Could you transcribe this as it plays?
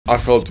I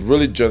felt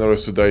really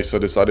generous today, so I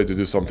decided to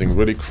do something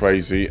really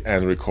crazy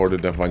and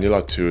recorded a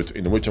vanilla tooth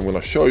in which I'm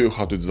gonna show you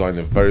how to design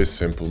a very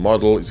simple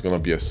model. It's gonna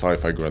be a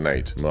sci-fi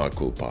grenade. Mea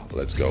culpa.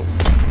 Let's go.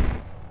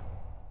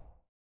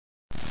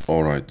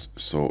 Alright,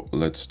 so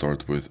let's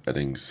start with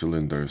adding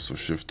cylinder. So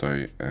Shift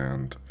A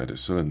and add a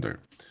cylinder.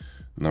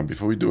 Now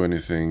before we do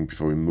anything,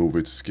 before we move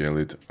it, scale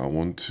it, I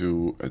want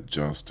to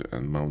adjust the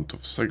amount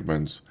of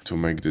segments to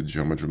make the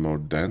geometry more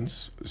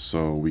dense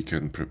so we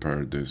can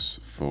prepare this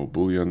for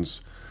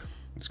booleans.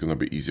 It's gonna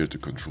be easier to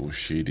control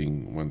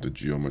shading when the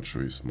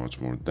geometry is much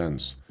more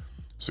dense.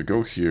 So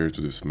go here to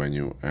this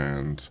menu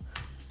and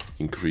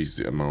increase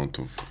the amount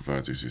of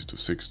vertices to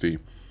 60,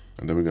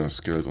 and then we're gonna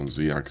scale it on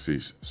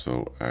Z-axis,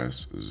 so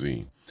as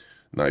Z.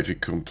 Now if you're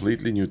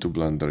completely new to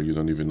Blender, you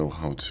don't even know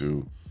how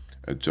to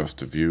adjust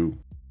the view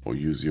or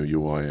use your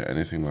UI or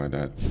anything like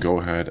that,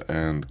 go ahead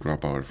and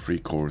grab our free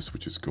course,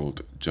 which is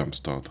called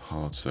Jumpstart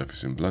Hard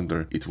Surface in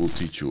Blender. It will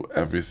teach you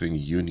everything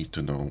you need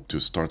to know to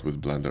start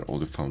with Blender, all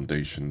the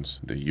foundations,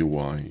 the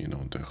UI, you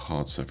know, the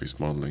hard surface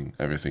modeling,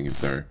 everything is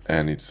there.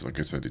 And it's, like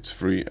I said, it's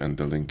free and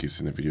the link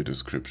is in the video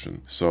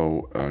description.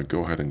 So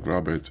go ahead and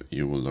grab it,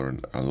 you will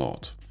learn a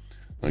lot.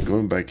 Now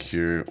going back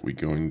here, we're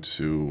going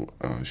to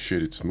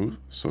shade it smooth.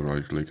 So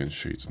right click and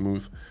shade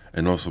smooth.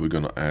 And also we're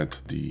gonna add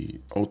the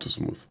auto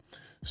smooth.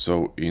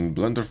 So in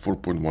Blender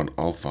 4.1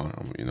 Alpha,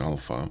 in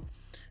Alpha,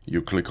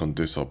 you click on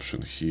this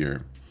option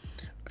here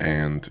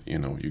and you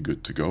know, you're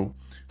good to go.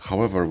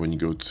 However, when you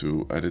go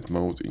to edit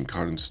mode in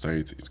current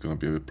state, it's going to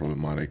be a bit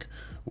problematic.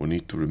 We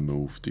need to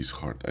remove these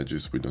hard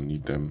edges. We don't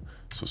need them.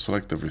 So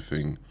select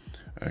everything,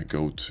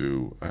 go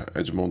to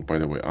edge mode. By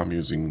the way, I'm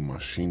using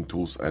Machine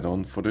Tools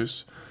add-on for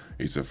this.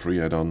 It's a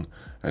free add-on.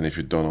 And if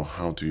you don't know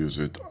how to use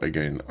it,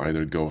 again,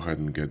 either go ahead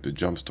and get the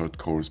Jumpstart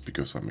course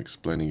because I'm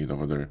explaining it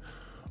over there,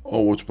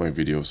 or watch my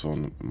videos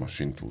on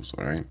Machine Tools,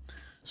 alright?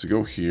 So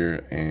go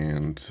here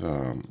and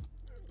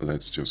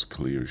let's just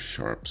clear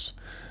sharps.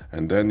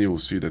 And then you'll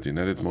see that in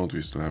edit mode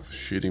we still have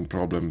shading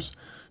problems,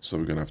 so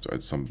we're gonna have to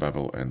add some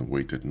bevel and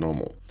weighted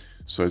normal.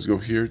 So let's go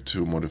here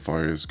to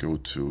modifiers, go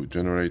to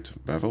generate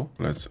bevel.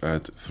 Let's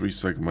add 3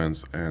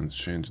 segments and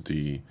change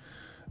the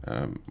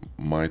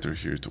miter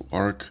here to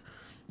arc.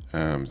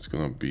 It's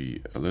gonna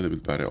be a little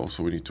bit better.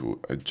 Also we need to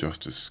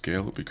adjust the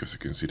scale because you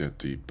can see that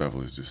the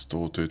bevel is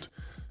distorted.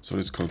 So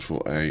let's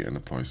Control A and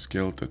apply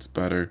scale, that's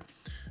better.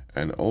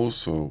 And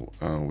also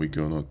we're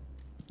gonna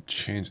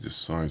change the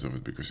size of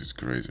it because it's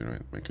crazy,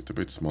 right? Make it a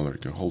bit smaller. You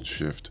can hold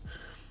Shift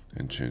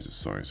and change the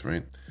size,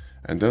 right?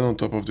 And then on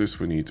top of this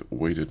we need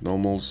weighted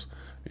normals.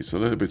 It's a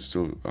little bit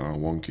still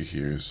wonky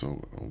here,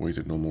 so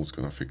weighted normal is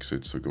gonna fix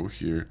it. So go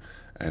here,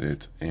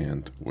 edit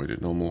and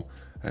weighted normal,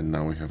 and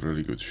now we have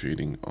really good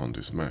shading on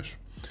this mesh.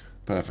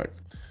 Perfect.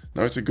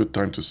 Now it's a good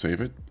time to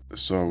save it.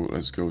 So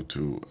let's go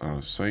to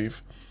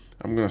save.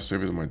 I'm gonna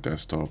save it on my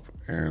desktop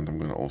and I'm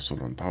gonna also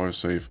run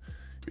PowerSave.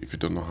 If you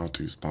don't know how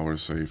to use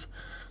PowerSave,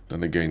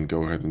 then again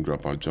go ahead and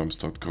grab our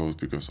Jumpstart code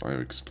because I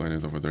explain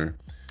it over there.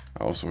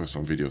 I also have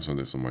some videos on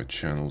this on my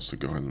channel, so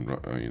go ahead and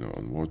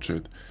and watch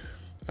it.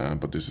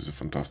 But this is a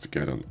fantastic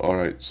add-on.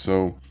 Alright,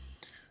 so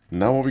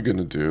now what we're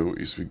gonna do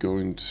is we're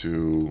going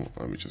to,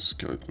 let me just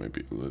scale it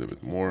maybe a little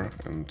bit more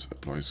and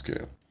apply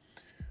scale.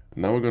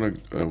 Now what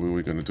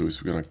we're gonna do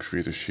is we're gonna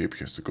create a shape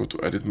here. So go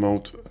to edit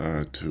mode,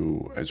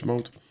 to edge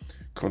mode.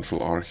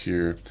 Control R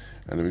here,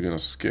 and then we're gonna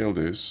scale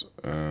this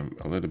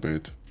a little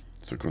bit.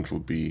 So Control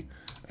B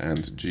and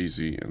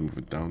GZ and move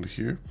it down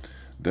here.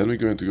 Then we're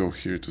going to go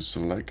here to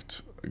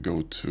select,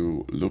 go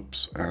to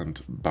loops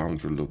and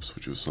boundary loops,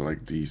 which will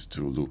select these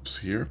 2 loops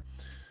here.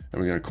 And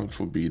we're gonna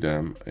Control B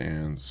them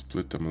and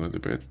split them a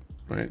little bit,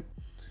 right?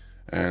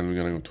 And we're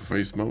gonna go to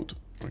face mode,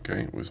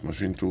 okay, with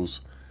Machine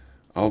Tools.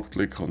 Alt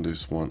click on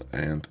this one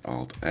and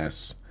Alt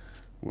S,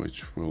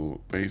 which will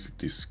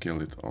basically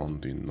scale it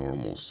on the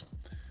normals.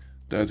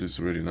 That is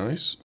really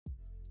nice.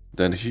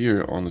 Then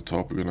here on the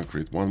top, we're gonna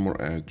create one more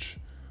edge,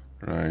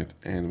 right?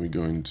 And we're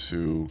going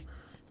to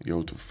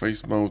go to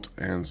face mode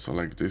and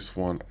select this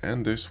one,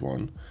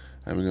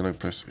 and we're gonna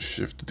press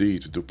Shift D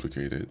to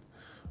duplicate it.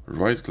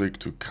 Right click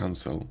to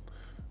cancel,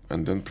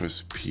 and then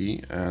press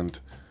P and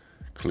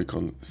click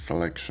on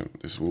selection.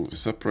 This will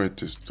separate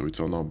this to its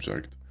own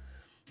object.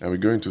 And we're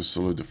going to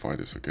solidify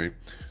this, okay?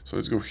 So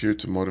let's go here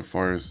to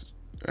modifiers,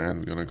 and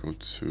we're gonna go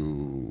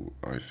to,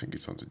 I think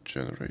it's under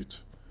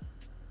generate.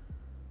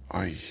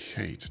 I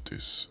hate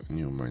this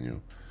new menu.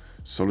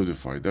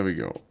 Solidify, there we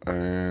go.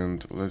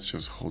 And let's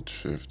just hold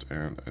Shift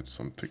and add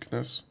some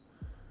thickness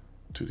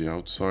to the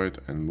outside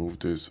and move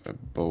this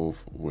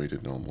above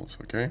weighted normals,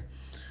 okay?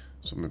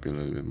 So maybe a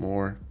little bit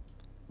more.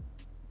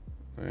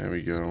 There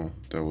we go,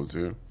 that will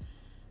do.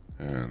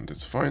 And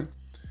that's fine.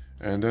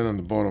 And then on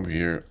the bottom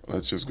here,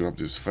 let's just grab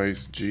this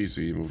face,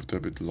 GZ, move it a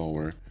bit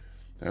lower.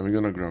 And we're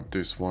gonna grab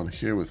this one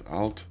here with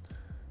Alt.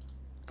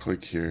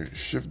 Click here,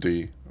 Shift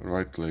D,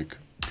 right click,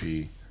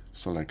 P,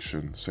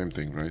 selection, same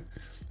thing, right?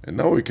 And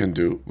now we can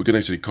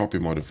actually copy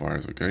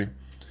modifiers, okay?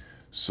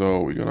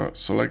 So we're gonna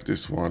select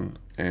this one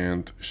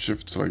and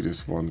Shift select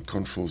this one,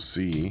 Control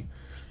C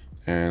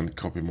and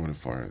copy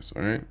modifiers,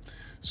 all right?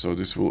 So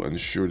this will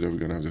ensure that we're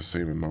gonna have the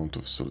same amount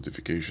of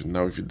solidification.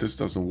 Now, if this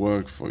doesn't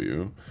work for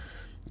you,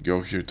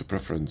 go here to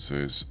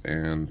preferences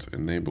and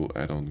enable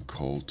add-on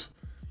called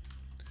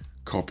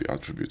copy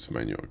attributes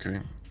menu,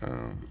 okay?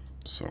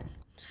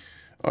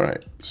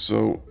 Alright,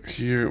 so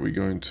here we're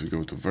going to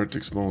go to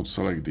vertex mode,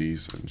 select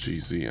these and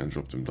GZ and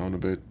drop them down a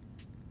bit,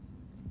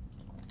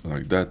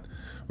 like that.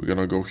 We're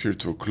gonna go here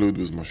to occlude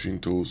with machine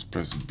tools,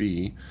 press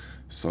B,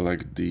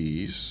 select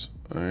these,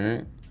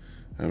 alright?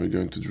 And we're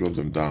going to drop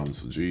them down,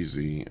 so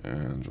GZ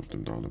and drop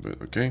them down a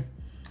bit, okay?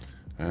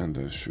 And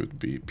that should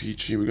be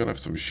peachy. We're gonna have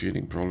some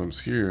shading problems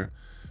here.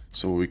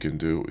 So what we can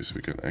do is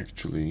we can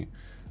actually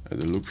add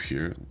a loop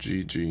here,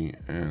 GG,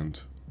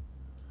 and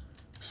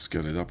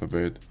scale it up a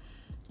bit.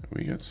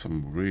 We get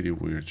some really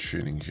weird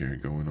shading here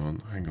going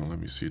on. Hang on, let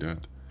me see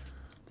that.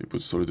 We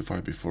put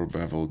solidify before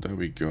bevel, there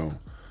we go.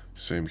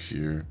 Same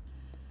here,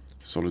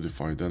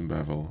 solidify then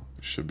bevel,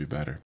 should be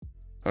better.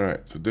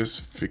 Alright, so this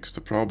fixed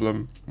the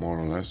problem, more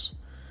or less,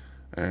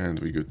 and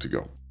we're good to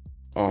go.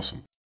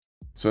 Awesome.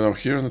 So now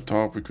here on the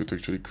top, we could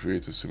actually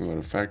create a similar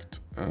effect.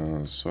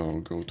 So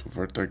go to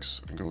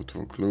vertex, and go to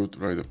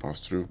occlude, write a pass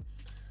through,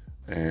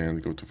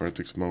 and go to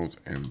vertex mode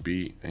and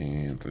B,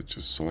 and let's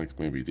just select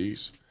maybe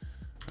these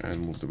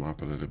and move them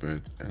up a little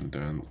bit, and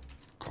then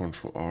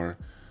Control R,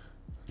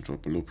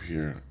 drop a loop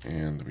here,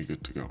 and we're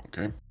good to go,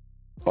 okay?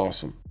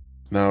 Awesome.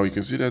 Now you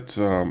can see that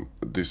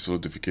this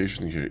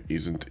solidification here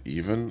isn't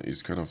even,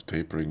 it's kind of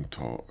tapering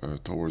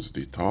towards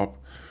the top.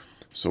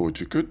 So what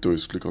you could do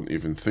is click on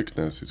even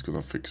thickness, it's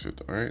gonna fix it,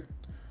 alright?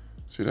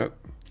 See that?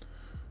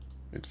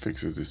 It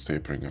fixes this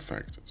tapering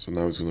effect. So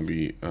now it's gonna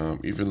be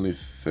evenly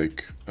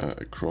thick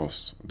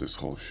across this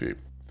whole shape.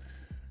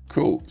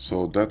 Cool,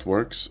 so that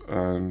works.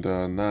 And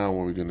now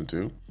what we're gonna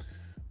do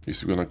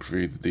is we're gonna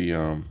create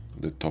the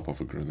top of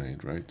a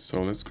grenade, right?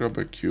 So let's grab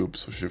a cube,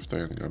 so Shift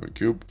A and grab a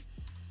cube.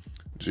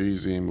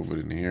 GZ, move it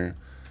in here,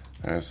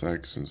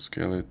 SX and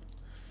scale it.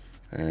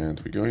 And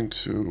we're going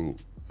to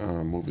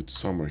move it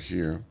somewhere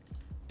here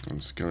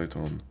and scale it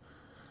on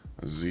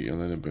Z a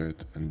little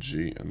bit and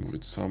G and move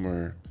it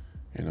somewhere,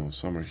 you know,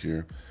 somewhere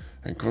here,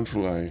 and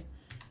Control A,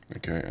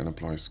 okay, and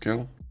apply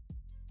scale.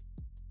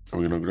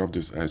 We're gonna grab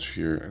this edge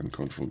here and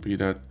Control B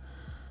that,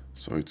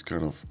 so it's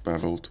kind of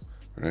beveled,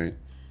 right?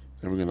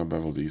 And we're gonna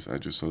bevel these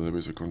edges a little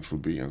bit, so Control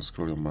B and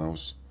scroll your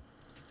mouse.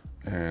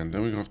 And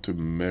then we have to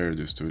mirror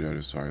this to the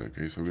other side,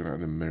 okay? So we're gonna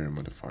add a mirror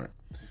modifier.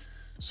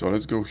 So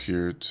let's go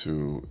here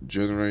to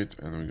generate,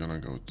 and we're gonna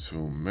go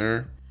to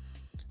mirror,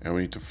 and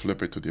we need to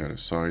flip it to the other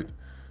side.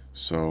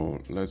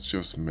 So let's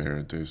just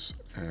mirror this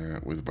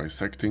with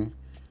bisecting,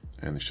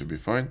 and it should be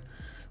fine.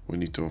 We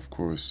need to, of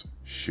course,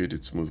 shade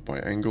it smooth by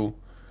angle,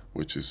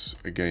 which is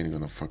again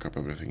gonna fuck up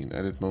everything in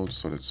edit mode.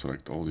 So let's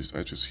select all these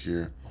edges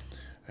here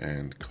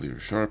and clear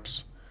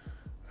sharps.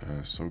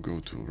 So go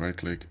to right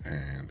click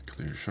and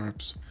clear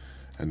sharps,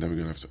 and then we're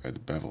gonna have to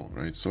add bevel,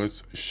 right? So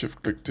let's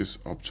shift click this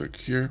object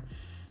here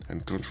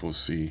and Control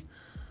C,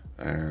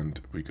 and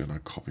we're gonna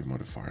copy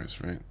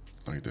modifiers, right?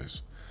 Like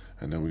this.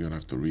 And then we're gonna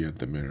have to re-add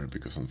the mirror,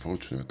 because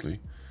unfortunately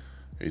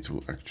it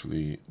will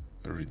actually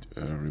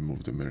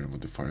remove the mirror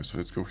modifier. So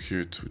let's go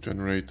here to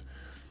generate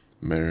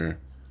mirror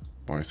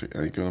bisect,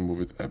 and you're gonna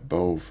move it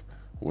above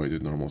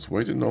weighted normals.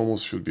 Weighted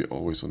normals should be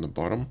always on the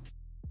bottom.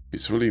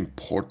 It's really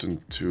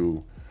important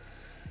to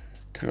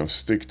kind of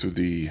stick to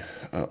the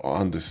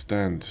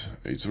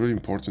it's really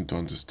important to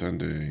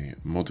understand the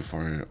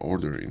modifier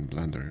order in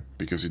Blender,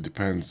 because it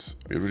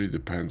really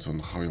depends on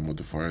how your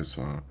modifiers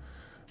are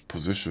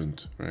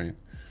positioned, right?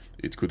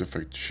 It could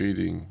affect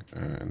shading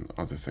and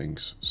other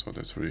things, so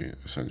that's really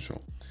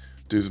essential.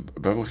 This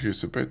bevel here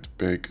is a bit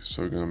big,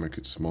 so we're gonna make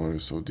it smaller,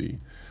 so the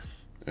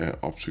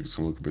objects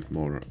will look a bit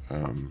more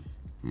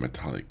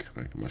metallic,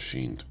 like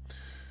machined.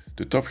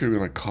 The top here we're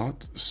gonna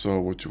cut, so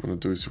what you wanna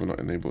do is you wanna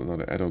enable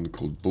another add-on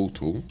called Bull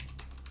Tool.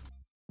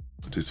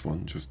 This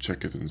one, just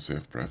check it and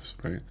save prefs,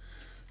 right?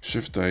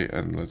 Shift A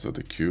and let's add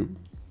a cube,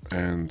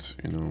 and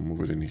you know,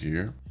 move it in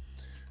here.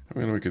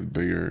 I'm gonna make it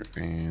bigger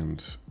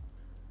and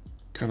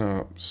kind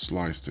of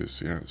slice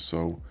this, yeah.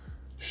 So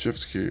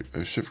shift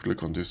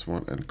click on this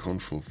one and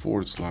Control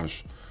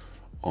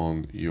 /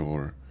 on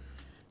your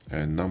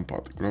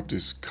numpad. Grab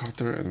this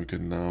cutter, and we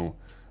can now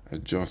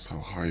adjust how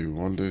high you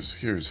want this.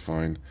 Here is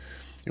fine.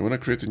 You want to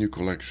create a new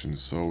collection,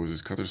 so with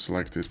this cutter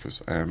selected,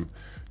 press M,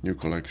 new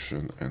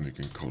collection, and we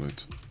can call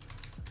it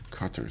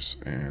cutters,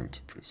 and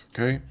press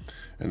OK.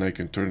 And I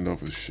can turn it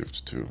off with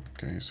Shift 2,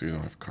 okay, so you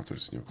don't have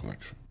cutters in your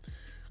collection.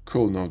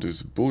 Cool. Now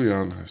this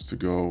boolean has to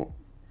go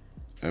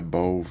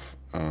above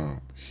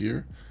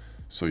here,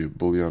 so you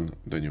boolean,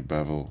 then you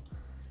bevel,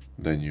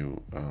 then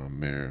you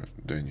mirror,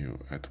 then you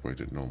add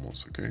weighted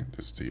normals, okay?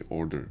 That's the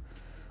order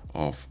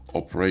of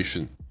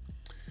operation.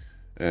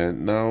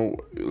 And now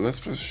let's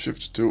press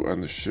Shift 2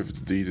 and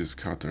Shift D this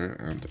cutter,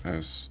 and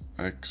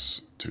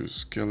SX to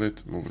scale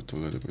it, move it a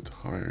little bit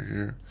higher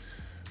here,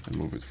 and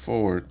move it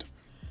forward.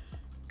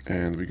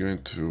 And we're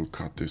going to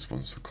cut this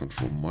one, so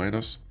Control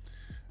minus,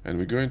 and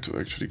we're going to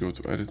actually go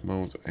to edit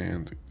mode,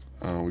 and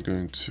we're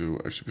going to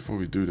actually, before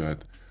we do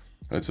that,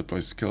 Let's apply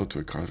scale to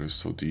a cutter,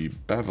 so the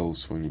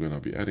bevels, when we're gonna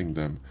be adding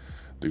them,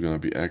 they're gonna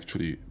be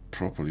actually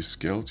properly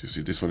scaled. You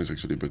see, this one is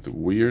actually a bit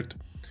weird,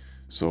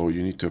 so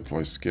you need to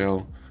apply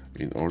scale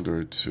in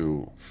order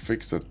to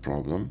fix that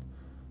problem.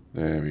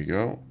 There we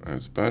go,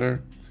 that's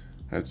better.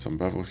 Add some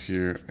bevel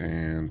here,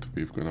 and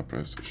we're gonna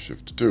press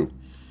Shift 2.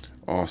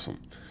 Awesome.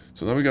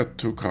 So now we got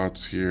two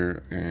cuts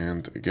here,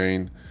 and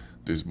again,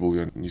 this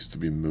boolean needs to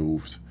be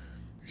moved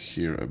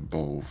here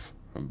above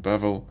a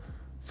bevel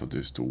for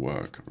this to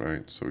work,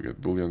 right? So we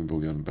get boolean,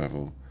 boolean,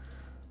 bevel,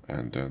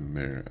 and then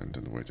mirror, and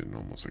then weighted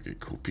normals. Okay,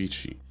 cool,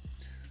 peachy.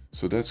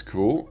 So that's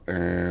cool.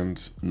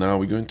 And now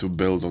we're going to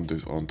build on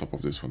this, on top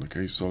of this one.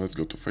 Okay, so let's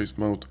go to face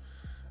mode,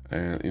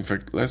 and in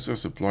fact, let's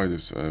just apply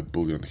this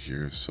boolean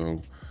here.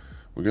 So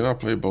we're gonna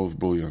apply both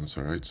booleans,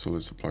 all right? So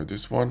let's apply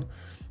this one,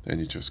 and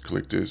you just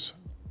click this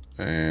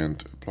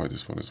and apply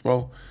this one as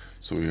well.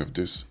 So we have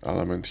this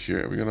element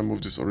here. We're gonna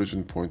move this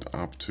origin point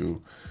up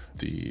to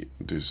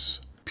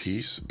this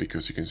piece,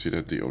 because you can see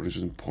that the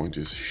origin point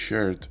is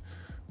shared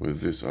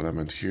with this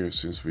element here,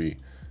 since we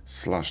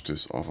slashed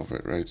this off of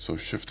it, right? So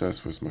Shift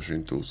S with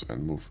machine tools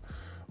and move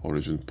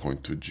origin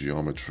point to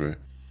geometry,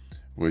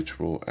 which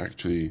will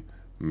actually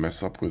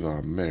mess up with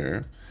our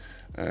mirror.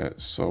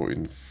 So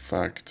in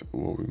fact,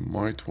 what we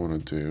might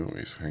want to do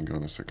is, hang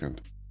on a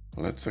second,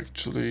 let's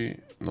actually,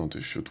 no,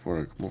 this should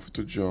work, move it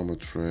to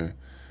geometry,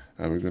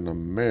 and we're gonna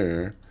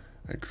mirror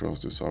across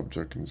this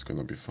object, and it's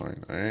gonna be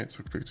fine. All right,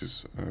 so click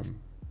this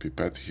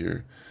pipette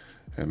here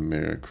and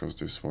mirror across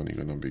this one,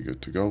 you're gonna be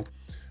good to go.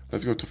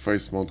 Let's go to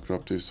face mode,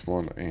 grab this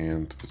one,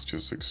 and let's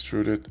just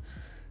extrude it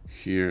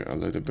here a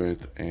little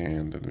bit,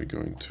 and then we're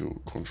going to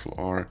Control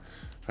R,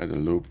 add a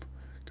loop,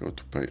 go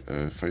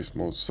to face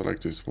mode,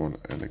 select this one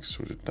and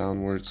extrude it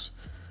downwards,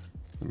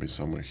 maybe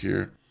somewhere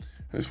here.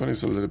 And this one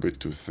is a little bit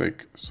too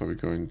thick, so we're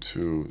going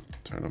to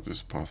turn off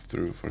this path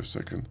through for a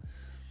second,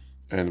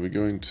 and we're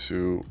going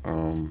to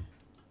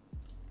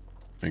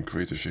and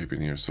create a shape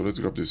in here. So let's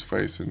grab this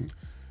face and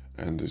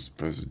just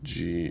press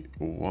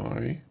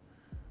GY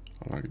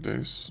like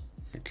this.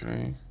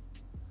 Okay,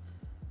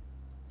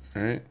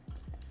 all right,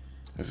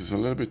 this is a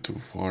little bit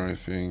too far, I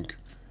think,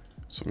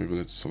 so maybe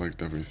let's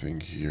select everything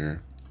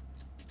here.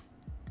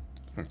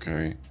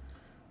 Okay,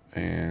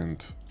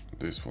 and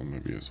this one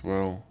maybe as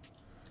well,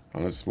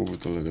 and let's move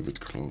it a little bit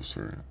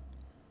closer,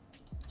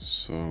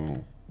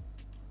 so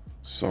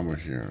somewhere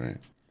here, right?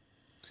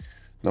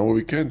 Now what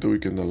we can do, we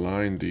can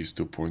align these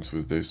 2 points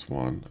with this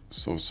one.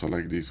 So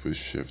select these with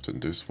Shift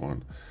and this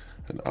one,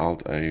 and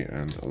Alt A,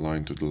 and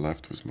align to the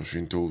left with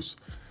machine tools.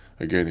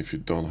 Again, if you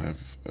don't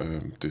have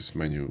this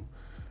menu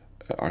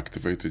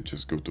activated,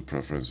 just go to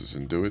preferences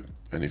and do it.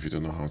 And if you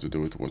don't know how to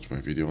do it, watch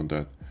my video on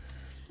that,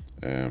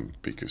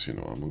 because you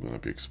know I'm not gonna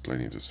be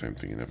explaining the same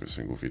thing in every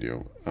single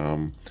video.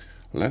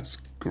 Let's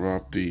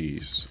grab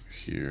these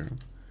here,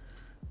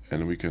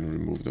 and we can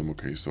remove them.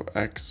 Okay, so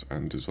X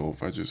and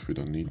dissolve edges, we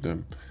don't need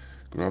them.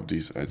 Grab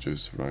these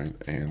edges, right,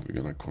 and we're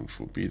gonna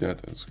Control B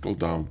that and scroll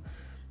down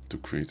to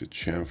create a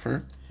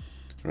chamfer,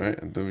 right?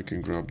 And then we can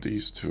grab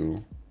these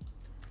two,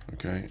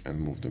 okay, and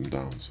move them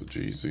down. So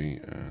GZ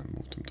and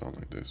move them down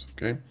like this.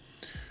 Okay,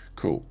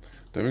 cool.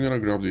 Then we're gonna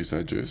grab these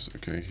edges,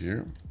 okay,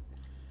 here,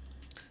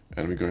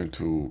 and we're going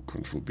to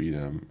Control B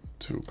them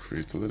to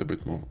create a little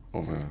bit more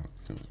of a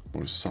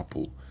more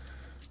supple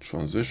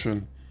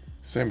transition.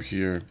 Same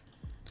here,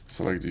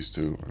 select these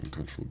two and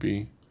Control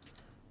B,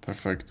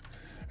 perfect.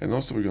 And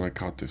also we're gonna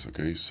cut this,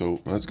 okay? So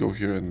let's go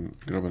here and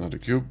grab another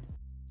cube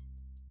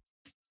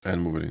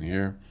and move it in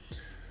here.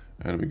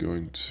 And we're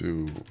going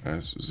to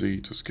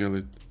SZ to scale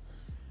it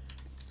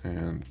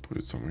and put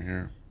it somewhere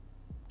here,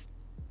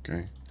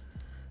 okay?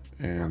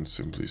 And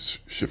simply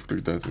shift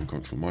click that and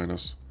Control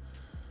minus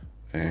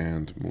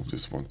and move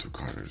this one to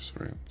cutters,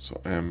 right? So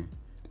M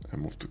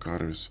and move to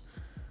cutters,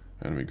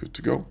 and we're good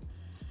to go.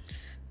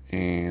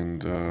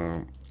 And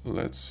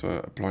let's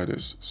apply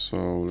this.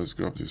 So let's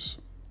grab this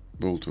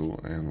bool tool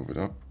and move it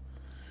up,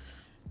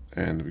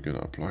 and we're gonna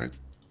apply it,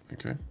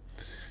 okay?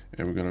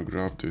 And we're gonna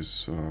grab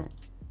this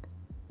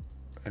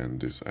and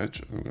this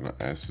edge, and we're gonna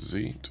SZ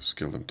to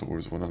scale them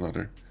towards one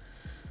another,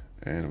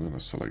 and we're gonna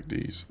select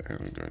these and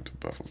we're going to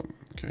bevel them,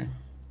 okay?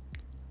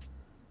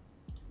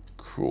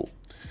 Cool.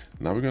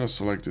 Now we're gonna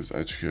select this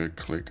edge here,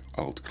 click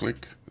Alt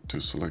click to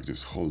select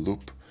this whole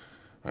loop.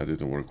 It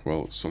didn't work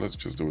well, so let's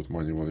just do it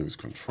manually with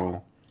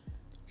Control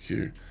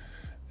here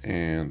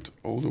and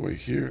all the way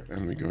here,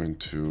 and we're going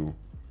to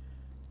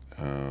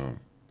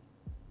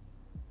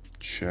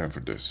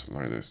chamfer this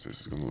like this.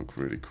 This is gonna look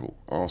really cool.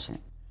 Awesome,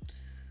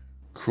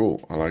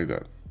 cool, I like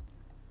that.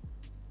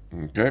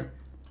 Okay,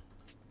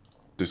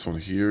 this one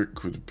here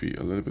could be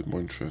a little bit more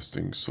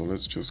interesting, so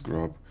let's just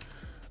grab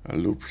a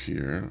loop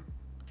here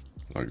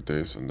like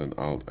this, and then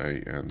Alt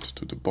A and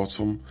to the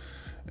bottom,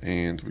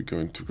 and we're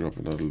going to grab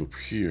another loop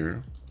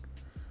here.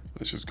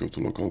 Let's just go to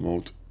local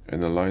mode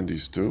and align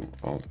these two,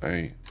 Alt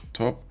A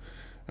top,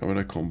 and when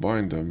I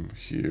combine them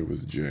here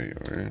with J,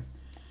 alright?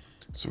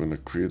 So I'm gonna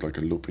create like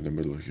a loop in the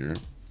middle here,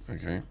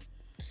 okay?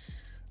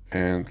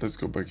 And let's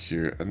go back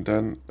here, and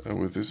then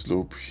with this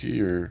loop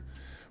here,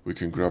 we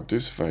can grab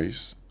this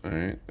face,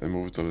 right, and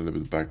move it a little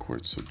bit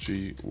backwards. So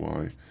G,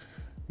 Y,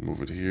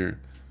 move it here.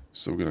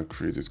 So we're gonna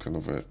create this kind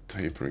of a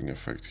tapering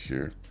effect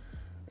here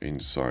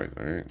inside,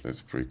 right?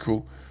 That's pretty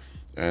cool.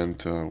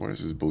 And where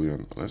is this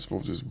boolean? Let's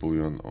move this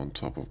boolean on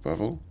top of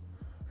bevel,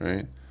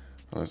 right?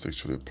 Let's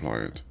actually apply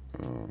it.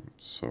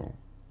 So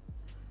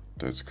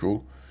that's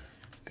cool.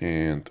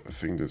 And I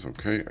think that's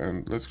okay.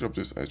 And let's grab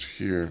this edge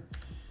here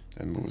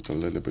and move it a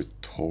little bit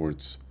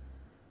towards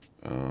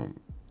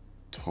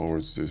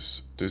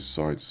this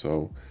side.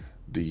 So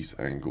these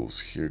angles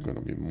here are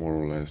gonna be more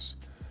or less,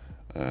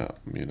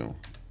 you know,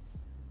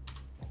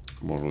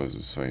 more or less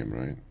the same,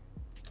 right?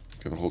 You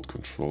can hold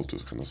control to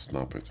kind of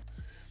snap it.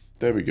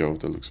 There we go.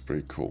 That looks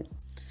pretty cool.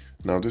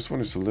 Now this one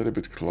is a little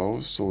bit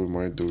close, so what we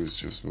might do is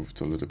just move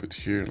it a little bit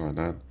here like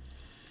that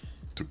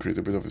to create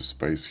a bit of a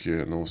space here.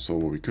 And also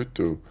what we could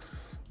do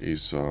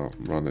is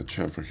run a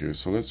chamfer here.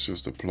 So let's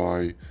just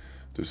apply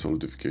the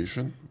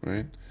solidification,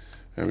 right?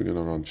 And we're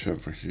gonna run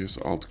chamfer here.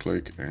 So alt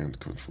click and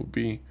Control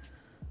B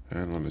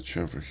and run a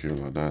chamfer here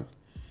like that.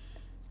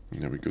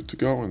 And then we're good to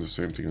go. And the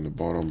same thing on the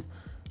bottom.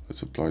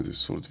 Let's apply this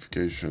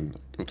solidification,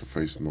 go to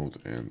face mode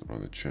and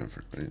run a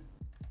chamfer, right?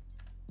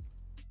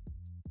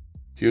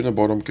 Here in the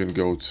bottom can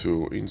go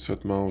to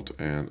inset mode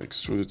and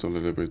extrude it a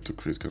little bit to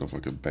create kind of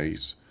like a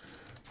base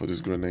for this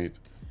grenade.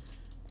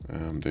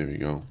 There we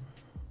go.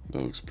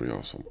 That looks pretty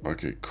awesome.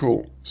 Okay,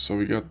 cool. So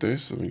we got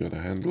this and we got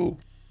a handle.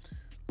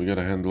 We got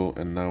a handle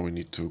and now we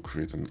need to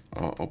create an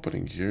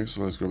opening here.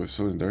 So let's grab a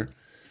cylinder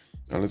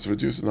and let's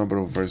reduce the number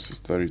of verts to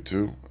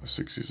 32.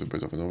 6 is a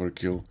bit of an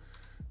overkill.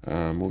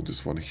 Move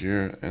this one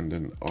here and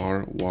then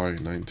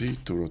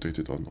RY90 to rotate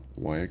it on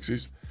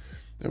Y-axis.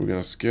 And we're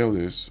gonna scale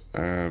this,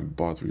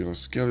 but we're gonna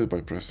scale it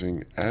by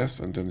pressing S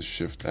and then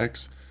Shift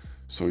X,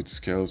 so it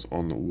scales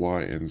on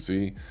Y and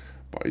Z,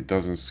 but it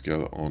doesn't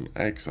scale on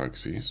X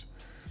axis,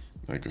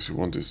 because we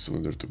want this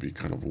cylinder to be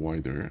kind of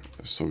wider,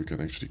 so we can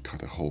actually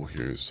cut a hole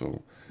here.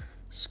 So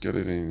scale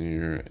it in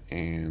here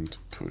and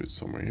put it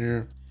somewhere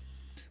here.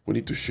 We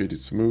need to shade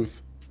it smooth,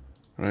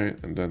 right?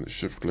 And then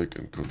Shift click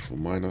and Control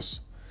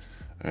minus,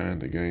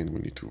 and again we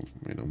need to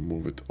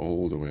move it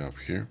all the way up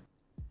here.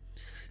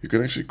 You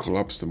can actually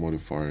collapse the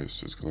modifiers,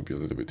 so it's going to be a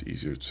little bit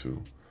easier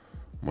to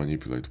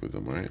manipulate with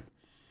them, right?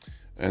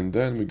 And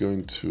then we're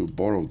going to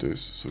borrow this,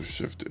 so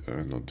shift,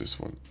 not this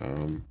one.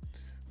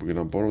 We're going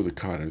to borrow the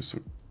cutter, so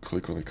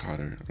click on the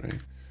cutter,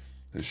 right?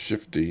 And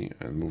Shift D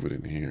and move it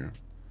in here.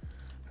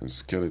 And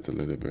scale it a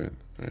little bit,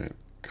 right?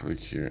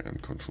 Click here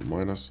and Control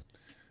minus.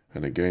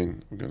 And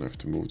again, we're going to have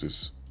to move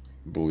this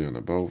boolean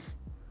above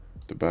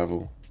the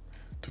bevel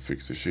to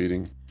fix the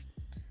shading.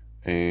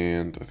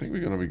 And I think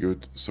we're gonna be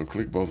good. So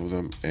click both of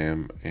them,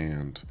 M,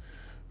 and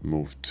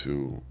move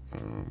to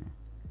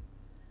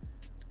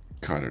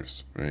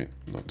cutters, right?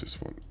 Not this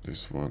one and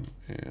this one,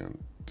 and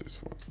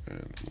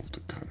move to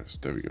cutters.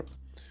 There we go.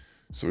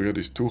 So we got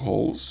these two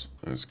holes.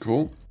 That's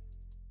cool.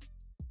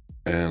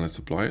 And let's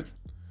apply it.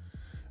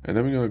 And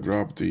then we're gonna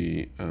grab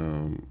the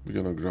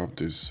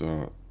this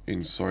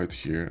inside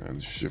here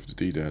and Shift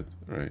D that,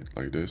 right,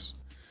 like this.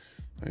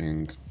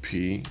 And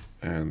P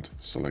and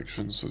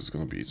selection, so it's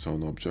going to be its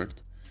own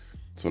object.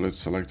 So let's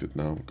select it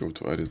now, go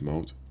to edit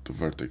mode, to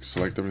vertex,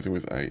 select everything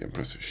with A and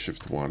press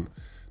Shift 1.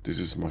 This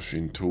is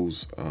machine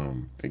tools,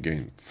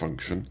 again,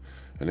 function.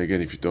 And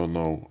again, if you don't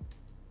know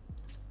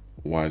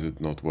why is it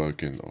not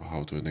working or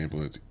how to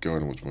enable it, go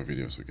and watch my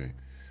videos, okay?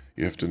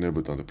 You have to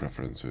enable it under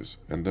preferences.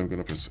 And then I'm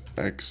going to press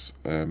EX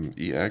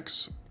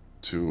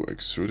to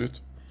extrude it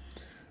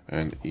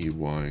and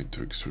EY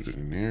to extrude it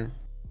in here.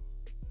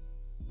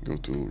 Go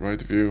to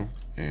right view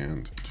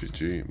and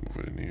GG,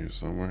 move it in here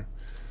somewhere.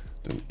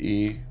 Then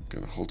E,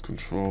 gonna hold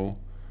control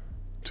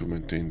to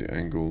maintain the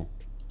angle,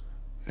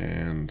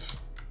 and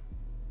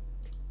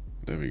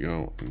there we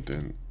go. And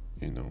then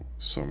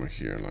somewhere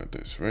here like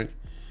this, right?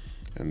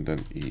 And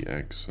then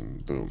EX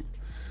and boom.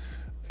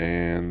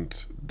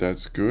 And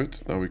that's good.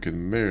 Now we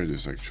can mirror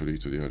this actually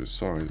to the other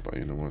side, but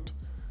you know what?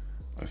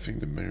 I think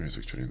the mirror is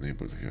actually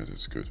enabled here.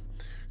 That's good.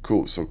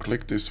 Cool. So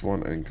click this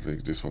one and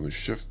click this one with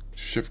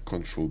Shift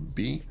Control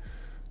B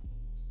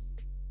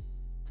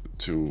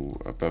to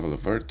bevel a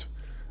vert,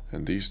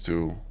 and these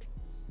two,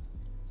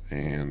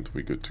 and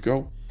we're good to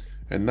go.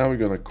 And now we're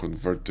gonna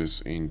convert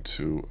this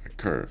into a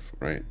curve,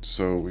 right?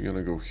 So we're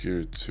gonna go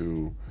here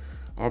to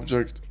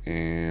Object,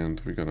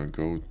 and we're gonna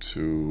go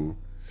to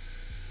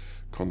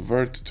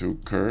Convert to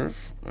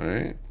Curve,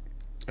 right?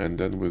 And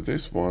then with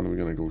this one, we're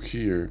gonna go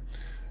here,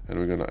 and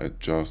we're gonna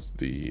adjust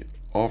the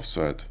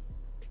offset.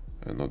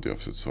 Not the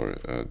offset, sorry,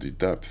 the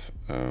depth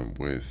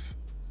with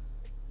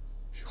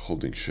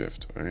holding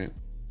Shift, right,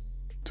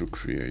 to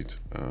create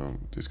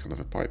this kind of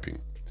a piping.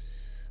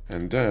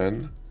 And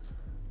then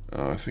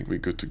I think we're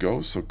good to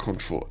go. So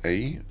Control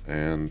A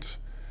and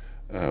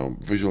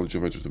Visual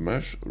Geometry to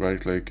Mesh, right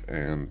click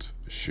and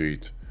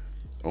Shade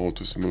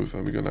Auto Smooth,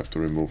 and we're gonna have to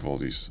remove all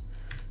these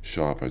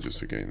sharp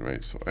edges again,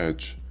 right? So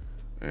Edge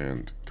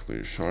and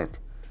Clear Sharp,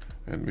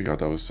 and we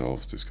got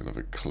ourselves this kind of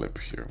a clip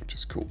here, which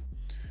is cool.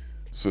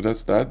 So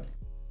that's that.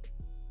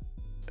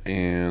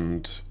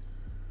 And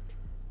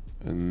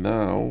And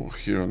now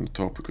here on the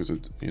top we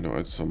could, you know,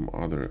 add some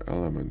other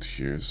element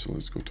here. So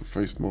let's go to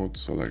face mode,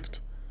 select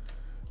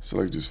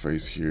this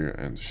face here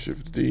and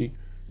Shift D,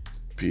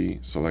 P,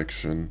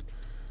 selection,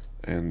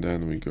 and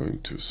then we're going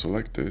to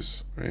select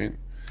this, right?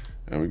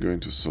 And we're going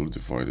to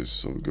solidify this.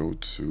 So go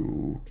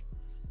to,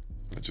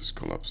 let's just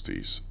collapse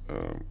these.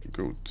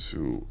 Go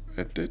to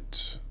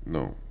edit,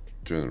 no,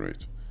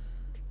 generate,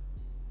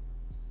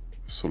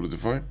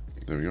 solidify,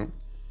 there we go.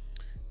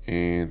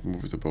 And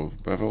move it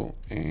above bevel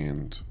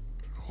and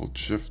hold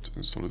shift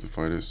and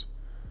solidify this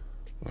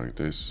like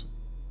this.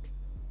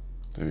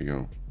 There we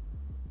go.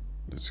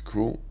 That's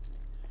cool.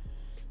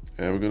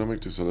 And we're gonna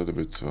make this a little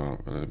bit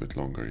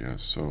longer, yeah.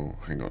 So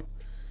hang on.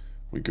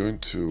 We're going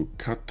to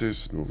cut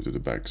this and move it to the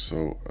back.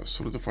 So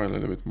solidify a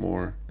little bit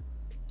more.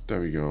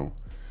 There we go.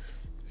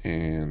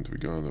 And we're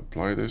gonna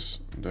apply this.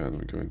 Then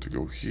we're going to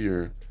go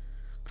here,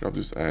 grab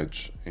this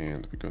edge,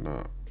 and we're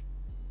gonna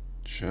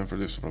chamfer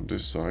this from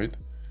this side.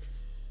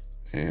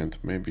 And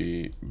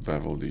maybe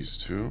bevel these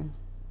two,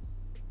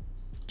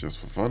 just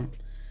for fun.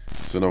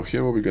 So now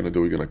here what we're gonna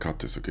do, we're gonna cut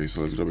this, okay? So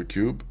let's grab a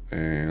cube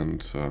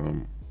and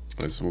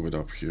let's move it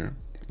up here,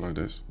 like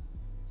this,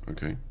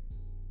 okay?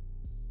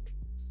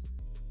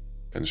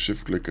 And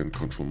shift click and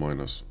control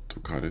minus to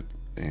cut it,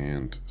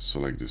 and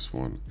select this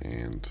one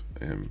and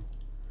M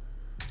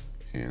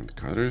and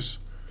cutters,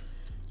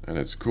 and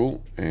that's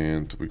cool.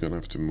 And we're gonna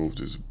have to move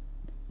this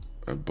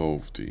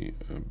above the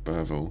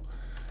bevel.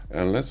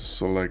 And let's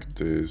select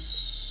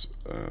this,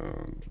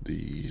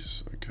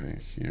 these, okay,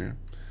 here.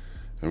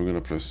 And we're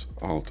gonna press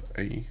Alt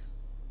A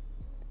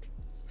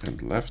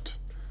and left.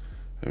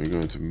 And we're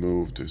going to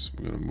move this,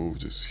 we're gonna move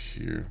this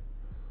here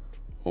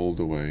all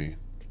the way,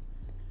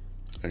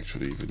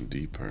 actually even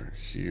deeper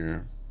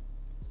here,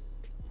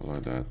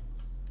 like that.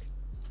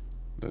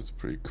 That's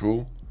pretty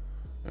cool.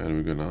 And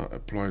we're gonna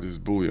apply this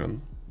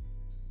boolean.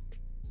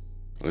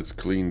 Let's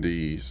clean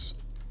these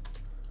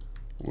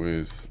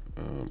with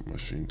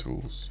machine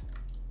tools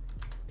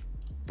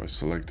by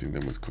selecting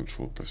them with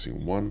control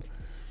pressing 1,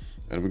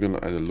 and we're gonna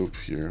add a loop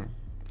here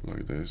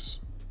like this,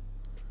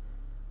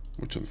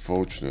 which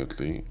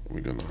unfortunately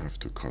we're gonna have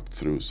to cut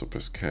through. So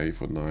press K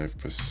for knife,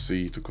 press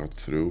C to cut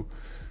through,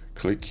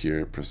 click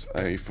here, press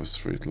A for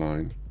straight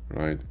line,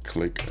 right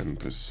click and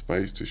press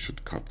space. This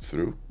should cut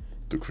through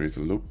to create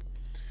a loop.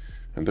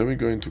 And then we're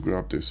going to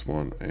grab this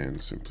one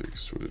and simply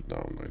extrude it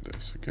down like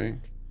this, okay?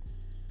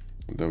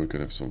 And then we can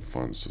have some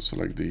fun. So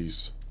select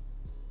these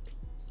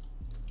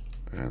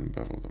and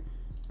bevel them,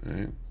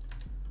 right?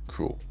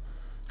 Cool.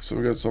 So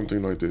we got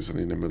something like this, and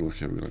in the middle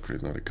here we're gonna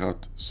create another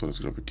cut. So let's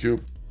grab a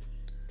cube,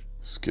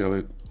 scale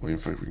it, or in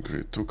fact we can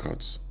create two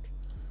cuts,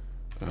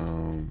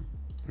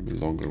 maybe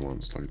longer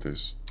ones like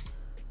this.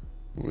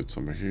 Move it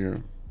somewhere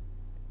here,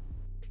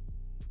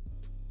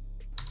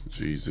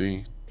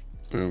 GZ,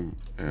 boom,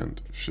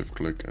 and shift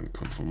click and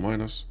control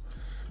minus.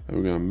 And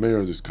we're gonna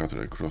mirror this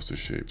cutter across the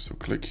shape. So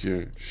click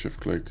here,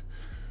 shift click,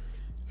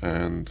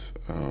 and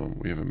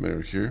we have a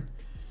mirror here.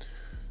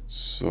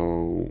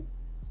 So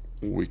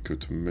we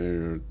could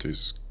mirror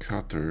this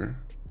cutter,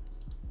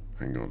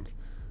 hang on,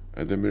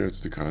 add the mirror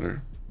to the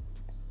cutter,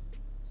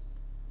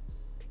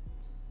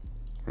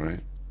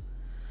 right?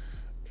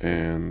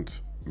 And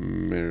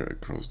mirror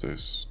across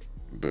this,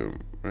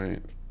 boom,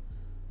 right?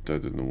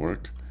 That didn't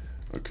work.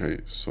 Okay,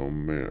 so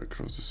mirror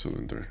across the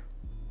cylinder.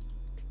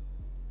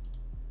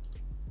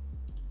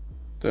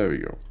 There we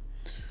go.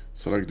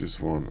 Select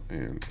this one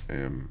and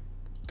M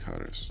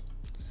cutters.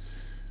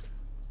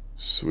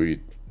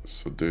 Sweet.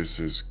 So this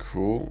is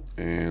cool,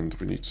 and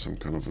we need some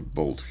kind of a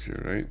bolt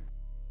here, right?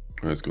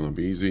 That's gonna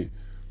be easy.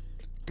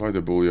 Apply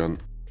the boolean,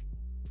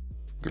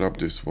 grab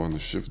this one,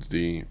 Shift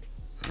D,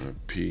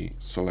 P,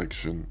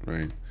 selection,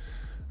 right?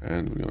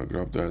 And we're gonna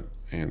grab that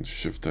and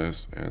Shift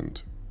S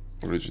and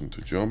origin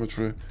to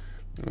geometry. I'm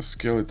gonna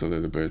scale it a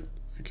little bit,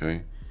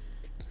 okay?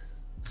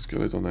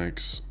 Scale it on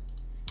X,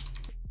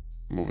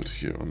 move it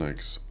here on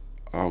X,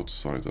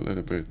 outside a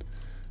little bit,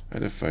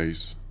 add a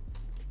face,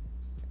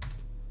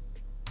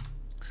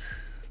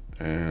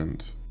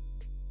 and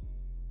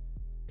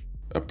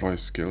apply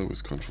scale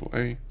with Control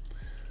A.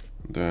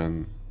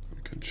 Then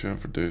we can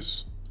chamfer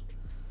this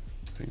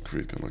and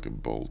create kind of like a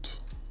bolt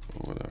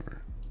or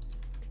whatever,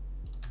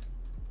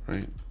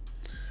 right?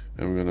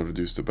 And we're gonna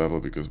reduce the bevel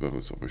because bevel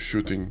is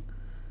overshooting.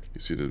 You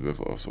see that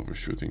bevel is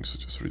overshooting, so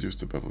just reduce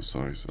the bevel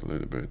size a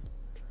little bit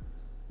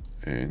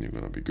and you're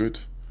gonna be good.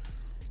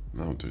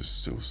 Now there's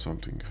still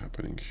something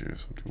happening here,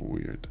 something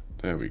weird.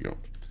 There we go.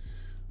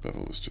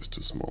 Bevel was just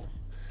too small.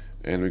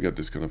 And we got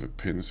this kind of a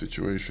pin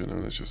situation,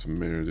 and let's just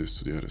mirror this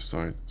to the other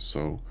side.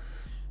 So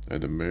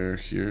add a mirror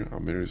here. Our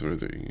mirror is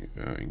already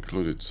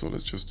included, so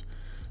let's just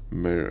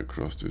mirror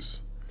across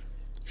this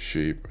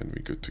shape and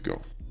we're good to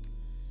go.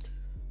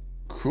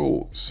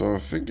 Cool. So I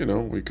think, you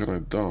know, we're kind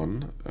of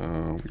done.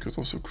 We could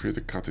also create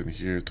a cut in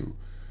here to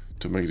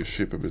make the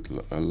shape a bit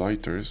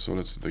lighter. So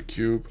let's do the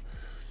cube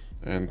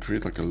and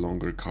create like a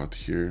longer cut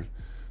here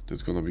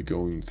that's gonna be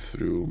going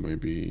through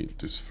maybe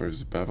this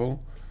first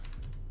bevel.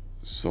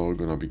 So we're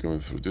gonna be going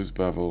through this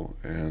bevel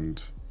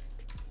and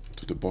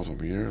to the bottom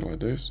here like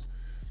this.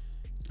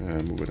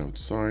 and move it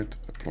outside,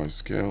 apply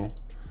scale,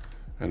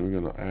 and we're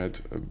gonna add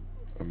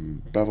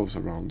bevels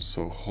around.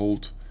 So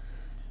hold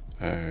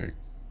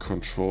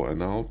Control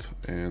and Alt,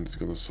 and it's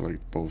gonna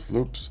select both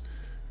loops.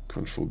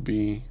 Control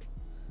B,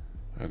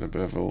 add a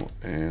bevel,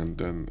 and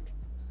then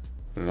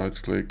right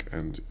click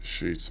and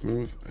shade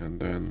smooth, and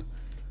then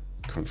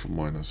Control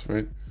minus,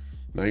 right?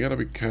 Now you gotta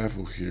be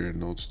careful here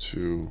not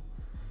to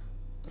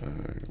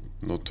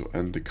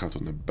end the cut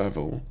on a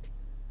bevel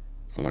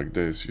like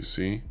this, you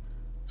see.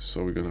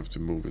 So we're gonna have to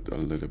move it a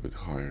little bit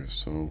higher.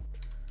 So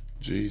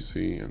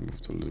GZ and move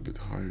it a little bit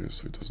higher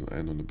so it doesn't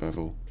end on the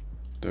bevel.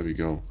 There we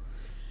go.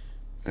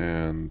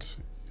 And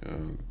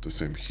the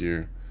same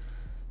here.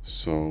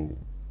 So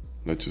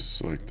let's just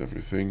select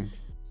everything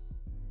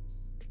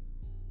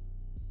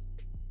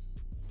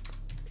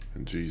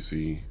and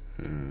GZ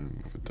and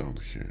move it down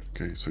here.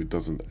 Okay, so it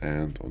doesn't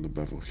end on the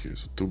bevel here.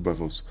 So two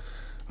bevels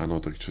are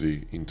not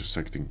actually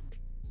intersecting.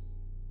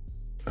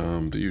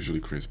 They usually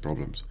create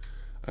problems.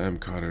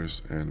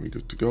 Cutters, and we're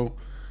good to go.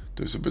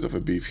 There's a bit of a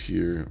beef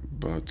here,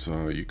 but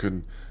you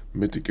can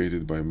mitigate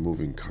it by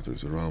moving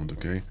cutters around.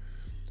 Okay,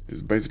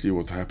 it's basically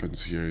what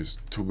happens here is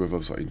two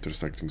bevels are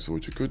intersecting. So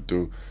what you could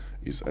do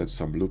is add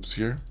some loops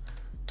here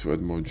to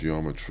add more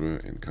geometry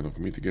and kind of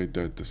mitigate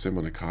that. The same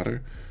on the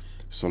cutter.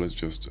 So let's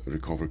just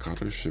recover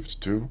cutter,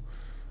 Shift 2,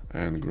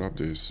 and grab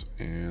this,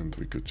 and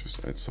we could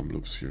just add some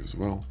loops here as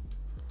well,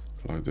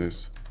 like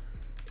this,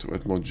 to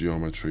add more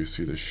geometry.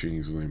 See, the shading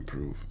is gonna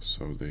improve.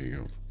 So there you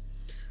go.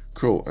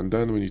 Cool. And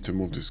then we need to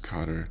move this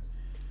cutter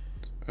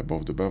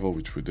above the bevel,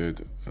 which we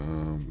did.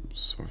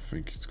 So I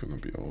think it's gonna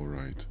be all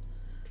right.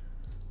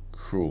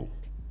 Cool.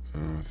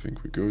 I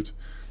think we're good.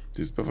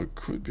 This bevel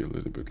could be a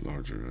little bit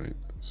larger, right?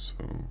 So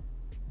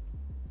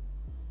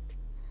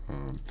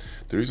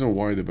the reason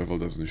why the bevel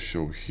doesn't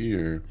show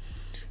here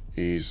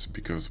is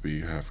because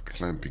we have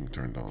clamping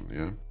turned on,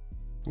 yeah,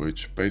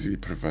 which basically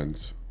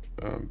prevents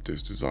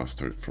this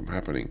disaster from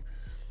happening.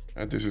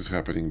 And this is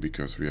happening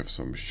because we have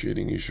some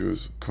shading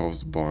issues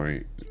caused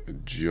by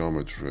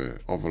geometry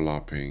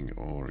overlapping,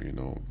 or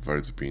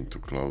verts being too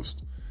close,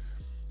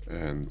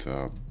 and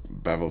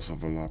bevels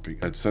overlapping,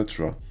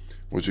 etc.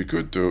 What you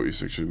could do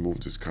is actually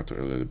move this cutter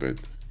a little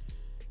bit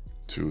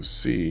to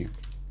see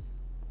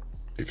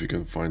if you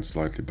can find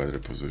slightly better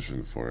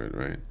position for it,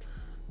 right?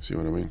 See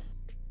what I mean?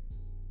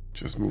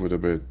 Just move it a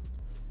bit,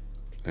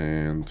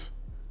 and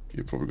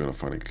you're probably gonna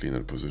find a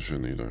cleaner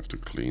position. You don't have to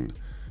clean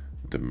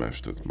the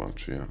mesh that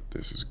much. Yeah,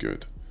 this is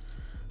good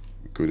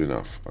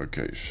enough.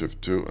 Okay,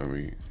 Shift 2, and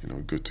we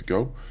good to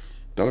go.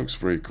 That looks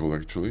pretty cool,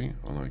 actually.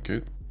 I like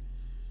it.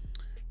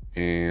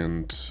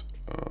 And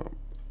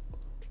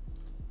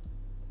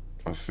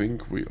I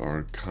think we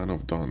are kind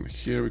of done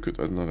here. We could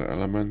add another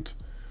element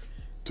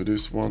to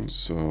this one,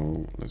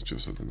 so let's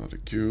just add another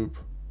cube,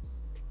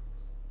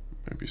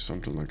 maybe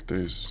something like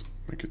this.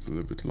 Make it a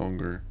little bit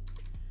longer,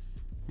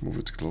 move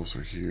it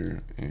closer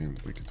here,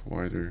 and make it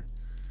wider.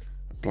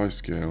 Apply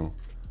scale,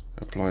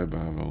 apply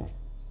bevel,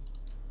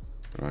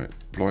 right,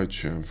 apply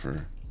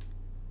chamfer,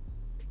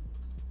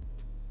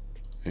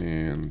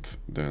 and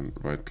then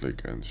right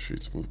click and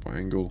shade smooth by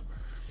angle.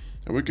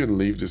 And we can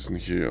leave this in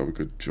here, or we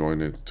could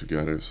join it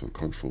together. So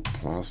Control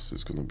plus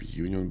is going to be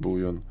union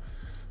boolean,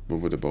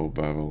 move it above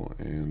bevel,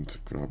 and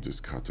grab this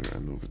cutter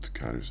and move it to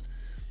cutters.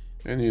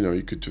 And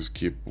you could just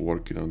keep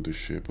working on this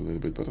shape a little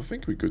bit, but I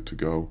think we're good to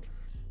go.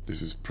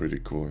 This is pretty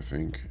cool, I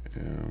think.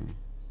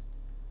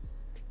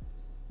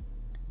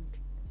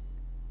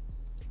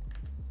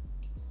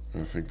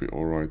 I think we're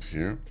all right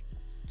here.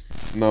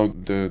 Now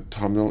the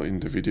thumbnail in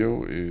the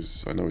video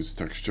is, I know it's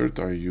textured.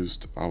 I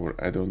used our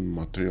add-on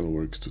Material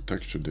Works to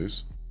texture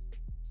this.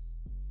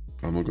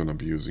 I'm not gonna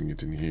be using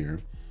it in here,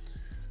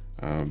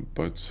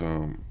 but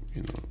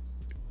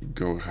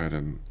go ahead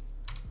and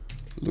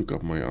look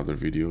up my other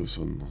videos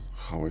on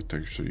how I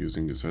texture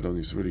using this add-on.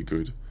 It's really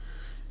good.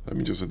 Let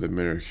me just add the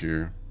mirror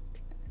here.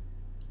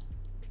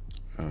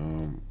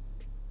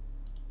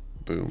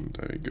 Boom,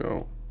 there you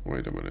go.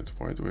 Wait a minute,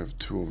 why do we have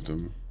two of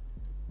them?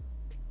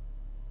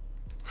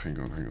 Hang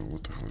on,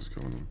 what the hell is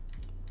going on?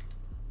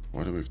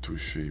 Why do we have two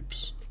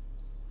shapes?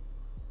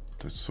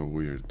 That's so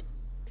weird.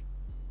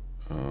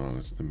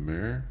 That's the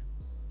mirror.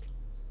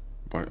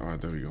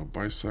 There we go,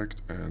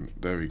 bisect, and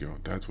there we go.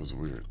 That was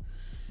weird.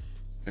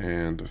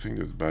 And I think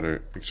that's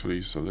better. Actually,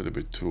 it's a little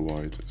bit too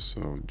wide,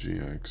 so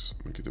GX,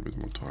 make it a bit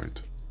more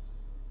tight.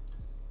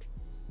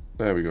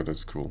 There we go,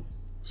 that's cool.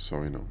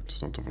 So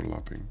it's not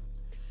overlapping.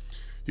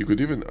 You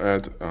could even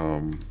add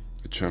a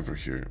chamfer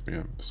here,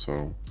 yeah,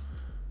 so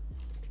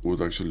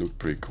would actually look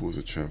pretty cool as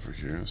a chamfer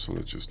here. So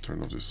let's just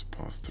turn off this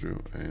pass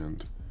through,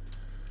 and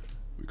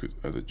we could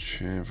add a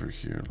chamfer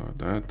here like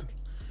that.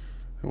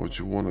 And what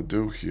you want to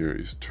do here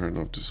is turn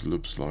off this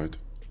loop slide,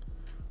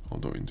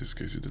 although in this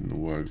case it didn't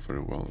work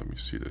very well. Let me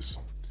see this.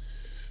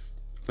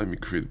 Let me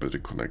create better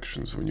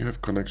connections. When you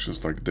have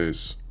connections like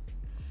this,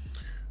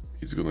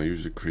 it's gonna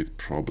usually create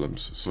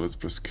problems. So let's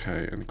press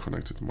K and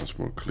connect it much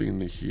more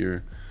cleanly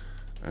here,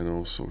 and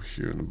also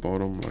here in the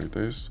bottom like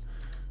this,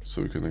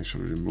 so we can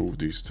actually remove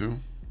these two.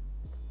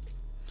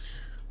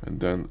 and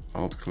then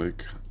alt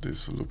click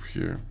this loop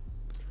here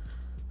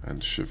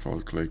and shift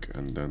alt click,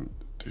 and then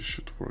this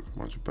should work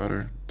much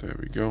better. There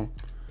we go,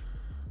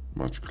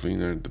 much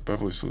cleaner. The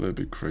bevel is a little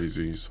bit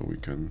crazy, so we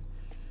can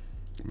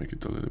make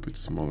it a little bit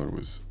smaller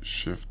with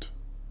shift.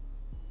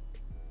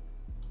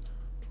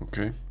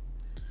 Okay,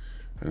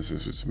 and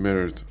since it's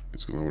mirrored,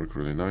 it's gonna work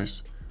really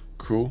nice.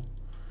 Cool.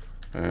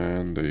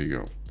 And there you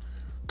go.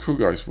 Cool,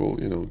 guys. Well,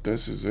 you know,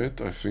 this is it.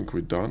 I think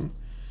we're done.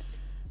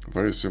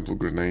 Very simple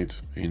grenade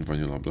in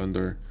vanilla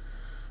Blender.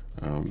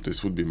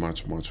 This would be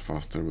much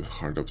faster with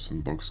HARDOPS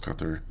and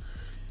BOXCUTTER,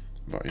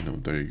 but you know,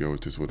 there you go,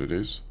 it is what it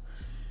is.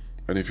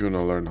 And if you want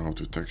to learn how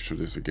to texture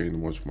this, again,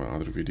 watch my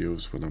other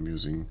videos when I'm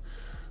using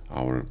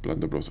our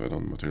Blender Bros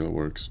add-on Material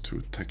Works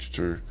to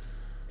texture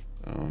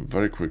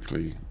very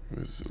quickly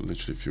with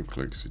literally a few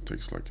clicks. It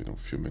takes like, you know, a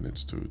few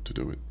minutes to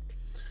do it.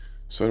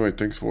 So anyway,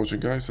 thanks for watching,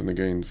 guys. And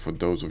again, for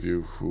those of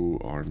you who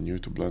are new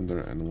to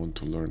Blender and want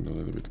to learn a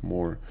little bit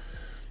more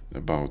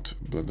about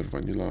Blender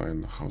Vanilla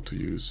and how to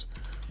use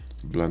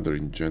Blender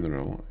in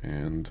general,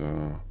 and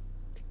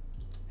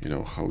you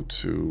know, how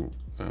to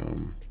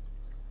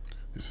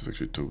this is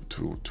actually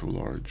too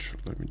large.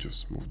 Let me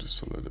just move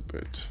this a little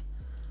bit.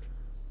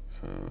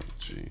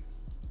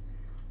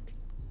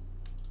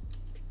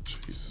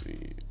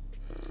 GZ.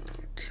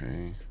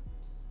 Okay,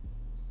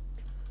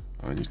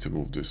 I need to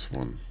move this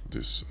one,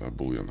 this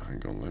boolean.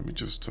 Hang on, let me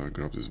just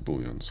grab this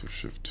boolean. So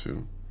shift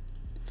 2,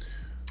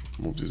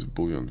 move this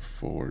boolean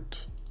forward,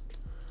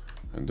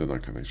 and then I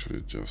can actually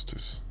adjust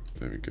this.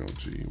 There we go,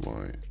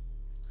 GY,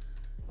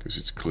 because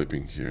it's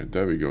clipping here.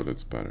 There we go,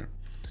 that's better.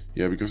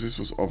 Yeah, because this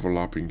was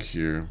overlapping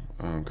here,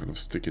 kind of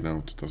sticking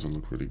out, doesn't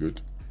look really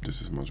good.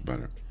 This is much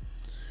better.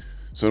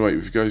 So anyway,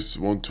 if you guys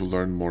want to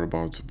learn more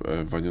about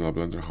Vanilla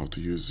Blender, how to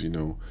use, you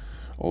know,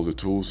 all the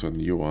tools and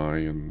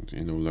UI, and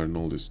you know, learn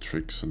all these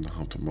tricks and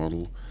how to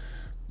model,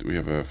 we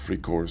have a free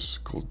course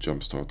called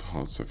Jumpstart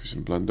Hard Surface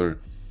in Blender,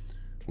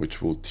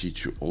 which will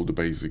teach you all the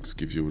basics,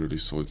 give you really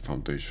solid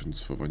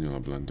foundations for Vanilla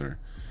Blender.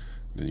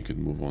 Then you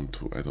can move on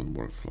to add-on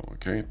workflow.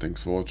 Okay,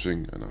 thanks for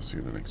watching, and I'll see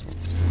you in the next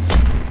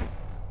one.